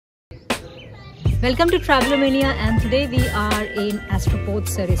Welcome to Travellomania, and today we are in Astroport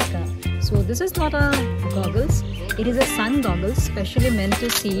Sariska. So this is not a goggles, it is a sun goggles specially meant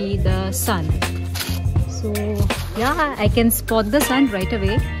to see the sun. So yeah, I can spot the sun right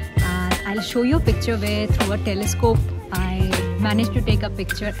away, and I'll show you a picture where through a telescope I managed to take a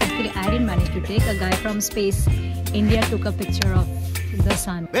picture. Actually I didn't manage to take, a guy from Space India took a picture of the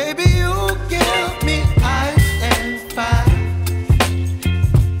sun. Baby, you give me ice and fire.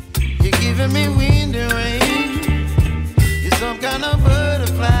 You're giving me wind and rain. You're some kind of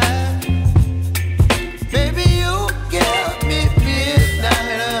butterfly. Baby, you give me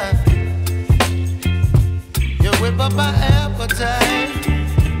midnight. You whip up my appetite.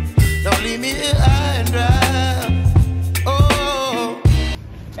 Don't leave me here high and dry. Oh.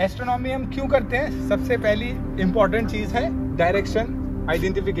 Astronomy हम क्यों करते हैं? सबसे पहली important चीज़ है direction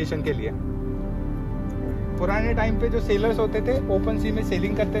identification के लिए। पुराने टाइम पे जो सेलर्स होते थे, ओपन सी में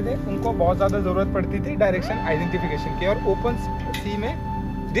सेलिंग करते थे, उनको बहुत ज़्यादा ज़रूरत पड़ती थी डायरेक्शन आइडेंटिफिकेशन की, और ओपन सी में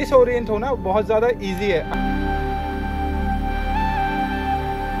डिसओरिएंट होना बहुत ज़्यादा इजी है।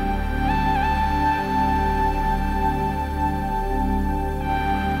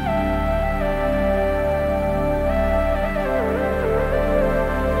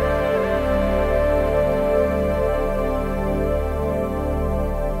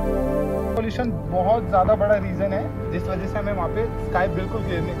 बहुत ज़्यादा बड़ा रीज़न है जिस वजह से हमें वहाँ पे स्काई बिल्कुल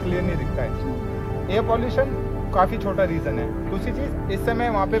क्लियर नहीं दिखता है। एयर पॉल्यूशन काफ़ी छोटा रीज़न है। दूसरी चीज़, इस समय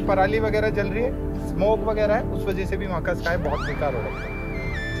वहाँ पे पराली वगैरह जल रही है, स्मोक वगैरह है, उस वजह से भी वहाँ का स्काई बहुत बेकार हो रहा है।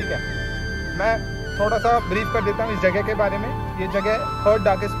 ठीक है, मैं थोड़ा सा ब्रीफ कर देता हूँ इस जगह के बारे में। ये जगह थर्ड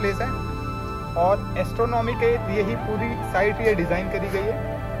डार्केस्ट प्लेस है और एस्ट्रोनॉमी के लिए ही पूरी साइट ये डिज़ाइन करी गई है।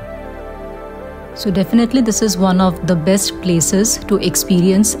 So definitely this is one of the best places to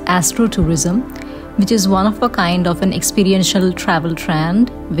experience astrotourism, which is one of a kind of an experiential travel trend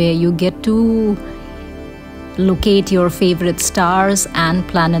where you get to locate your favorite stars and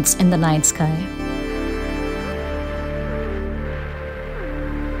planets in the night sky.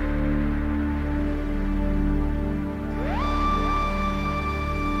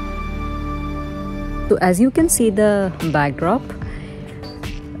 So as you can see the backdrop,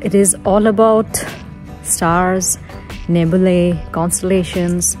 it is all about stars, nebulae,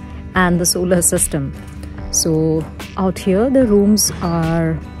 constellations and the solar system. So out here the rooms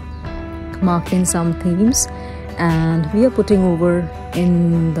are marked in some themes, and we are putting over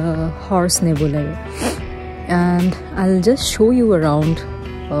in the Horse Nebulae, and I'll just show you around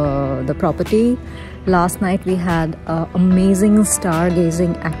the property. Last night we had an amazing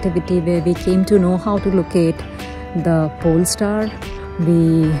stargazing activity where we came to know how to locate the polestar.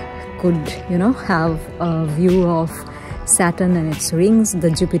 We could, have a view of Saturn and its rings, the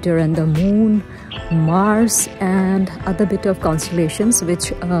Jupiter and the Moon, Mars and other bit of constellations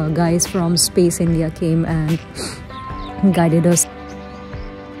which guys from Space India came and guided us.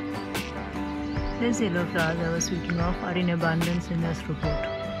 These yellow flowers I was speaking of are in abundance in Astroport.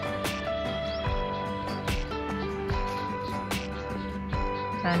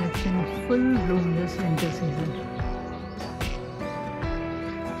 And it's in full bloom this winter season.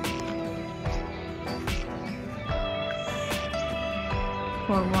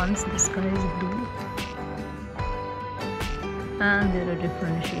 For once the sky is blue and there are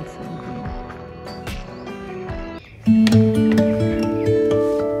different shades of green.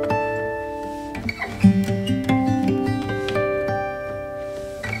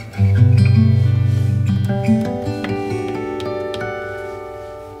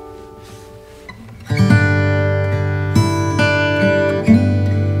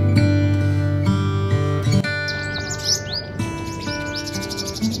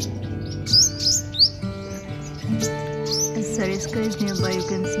 Sariska is nearby. You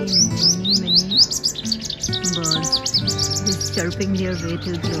can see many birds just chirping their way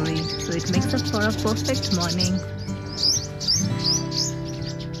till glory. So it makes up for a perfect morning.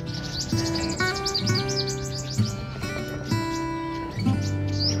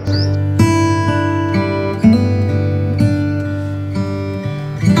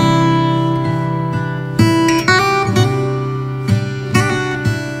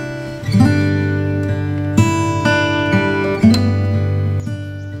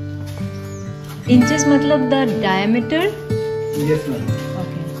 Inches matlab the diameter? Yes ma'am.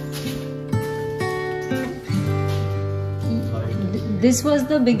 Okay. This was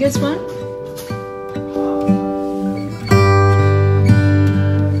the biggest one?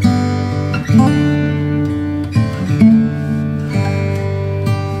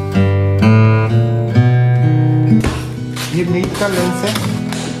 ये meade का lens है,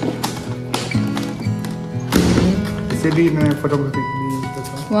 इसे भी मैं photography के लिए use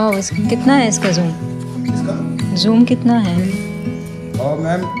करता हूँ। वाह, कितना है इसका जूम? इसका जूम कितना है? और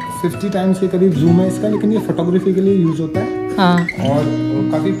मैम 50 टाइम्स के करीब जूम है इसका, लेकिन ये फोटोग्राफी के लिए यूज होता है। हाँ, और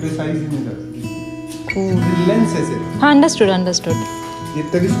काफी प्रिसाइज मिलता है। लेंस है सिर्फ। हाँ, अंडरस्टूड। ये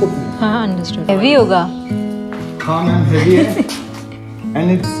टेलीस्कोप नहीं। हाँ, अंडरस्टूड। हेवी होगा? हाँ मैम, हेवी है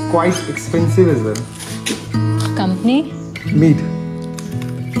and it's quite expensive as well. Company? meade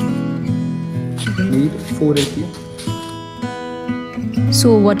 480.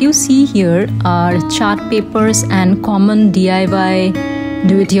 So what you see here are chart papers and common DIY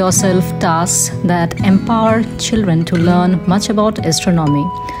do-it-yourself tasks that empower children to learn much about astronomy.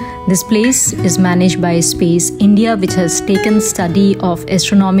 This place is managed by Space India, which has taken study of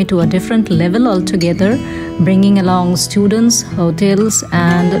astronomy to a different level altogether, bringing along students, hotels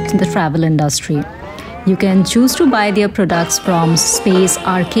and the travel industry. You can choose to buy their products from Space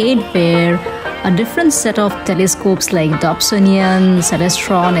Arcade, where a different set of telescopes like dobsonian,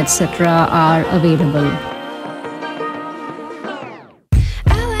 celestron, etc. are available.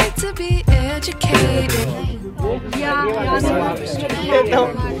 I like to be educated. ये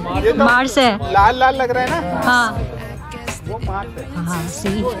तो Mars है। लाल लाल लग रहा है ना? हाँ वो Mars है। हाँ,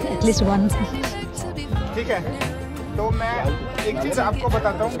 see at least one. ठीक है, तो मैं एक चीज आपको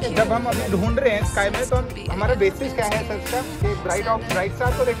बताता हूँ कि जब हम अभी ढूंढ रहे हैं स्काई में, तो हमारा बेसिस क्या है सर्च का कि ब्राइट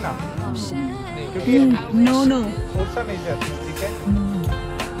स्टार को देखना, क्योंकि नो पोलस्टार मेजर, ठीक है।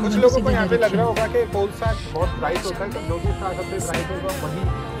 कुछ लोगों को यहाँ पे लग रहा होगा कि पोलस्टार बहुत ब्राइट होता है, तो जो भी स्टार सबसे ब्राइट होगा वही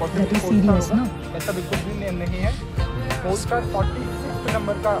पॉसिबली पोलस्टार होगा। ऐसा बिल्कुल भी नहीं है। पोलस्टार 46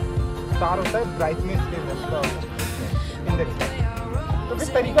 नंबर का स्टार होता है ब्राइटनेस के इंडेक्स का। तो फिर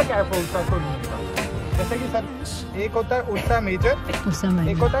तरीका क्या है पोलस्टार को ढूंढने का? जैसे कि सर, एक होता है उर्सा मेजर,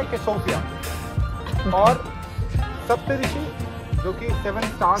 एक होता है कैसोपिया, और सप्तऋषि जो कि 7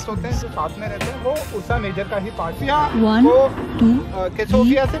 स्टार्स होते हैं जो साथ में रहते हैं, वो उर्सा मेजर का ही पार्ट है। वो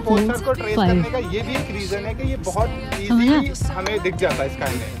कैसोपिया से पोलस्टार को ट्रेस करने का ये भी एक रीजन है कि ये बहुत इजीली हमें दिख जाता है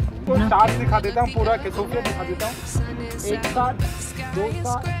स्काई में। तो स्टार्स दिखा देता हूँ, पूरा कैसोपिया दिखा देता हूँ। 1 स्टार, 2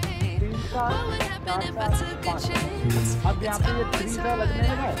 स्टार, 3 स्टार, 4 स्टार, 5। अब यहाँ पे ये 3 स्टार लगने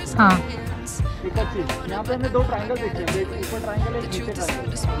हैं। हाँ, एक और चीज, यहाँ पे हमें 2 ट्रायंगल देख रहे हैं, एक ऊपर ट्रायंगल है, नीचे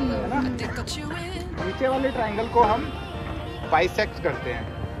ट्रायंगल है ना। नीचे वाले ट्रायंगल को हम बाइसेक्ट करते हैं,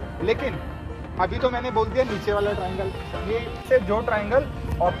 लेकिन अभी तो मैंने बोल दिया नीचे वाला ट्रायंगल, ये से जो ट्रायंगल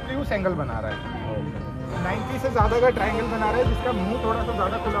ऑब्ट्यूस एंगल बना रहा है, 90 से ज़्यादा का ट्रायंगल बना रहा है, जिसका मुंह थोड़ा सा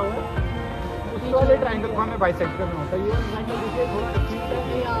ज़्यादा खुला हुआ है, उसी वाले ट्रायंगल को हमें बाइसेक्ट करना होता है। ये ट्रायंगल देखिए थोड़ा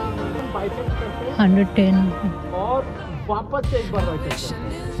बाइसेक्ट करते हैं 110 और वापस से एक बार बाइसेक्ट करते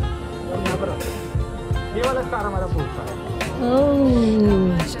हैं, और यहाँ पर आते हैं। ये वाला स्टार हमारा पोलस्टार है।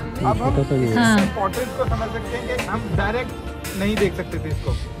 अब हम इम्पोर्टेंस को समझ सकते हैं कि हम डायरेक्ट नहीं देख सकते थे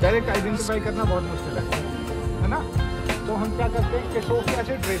इसको, डायरेक्ट आइडेंटिफाई करना बहुत मुश्किल है ना। तो हम क्या करते हैं, कैसोपिया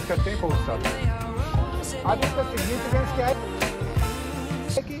से ट्रेस करते हैं पोलस्टार। अब इसका सिग्निफिकेंस क्या है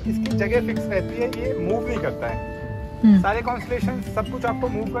कि इसकी जगह फिक्स रहती है, ये मूव नहीं करता है। सारे कॉन्स्टेलेशन सब कुछ आपको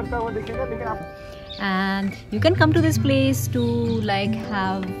मूव करता हुआ दिखेगा, लेकिन आप and you can come to this place to like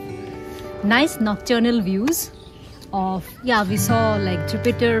have nice nocturnal views of, yeah, we saw like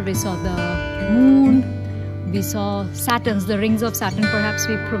Jupiter, we saw the moon, we saw Saturn, the rings of Saturn. Perhaps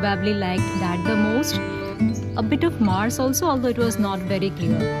we probably liked that the most. A bit of Mars also, although it was not very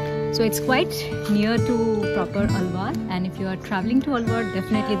clear. So it's quite near to proper Alwar, and if you are traveling to Alwar,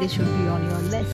 definitely this should be on your list.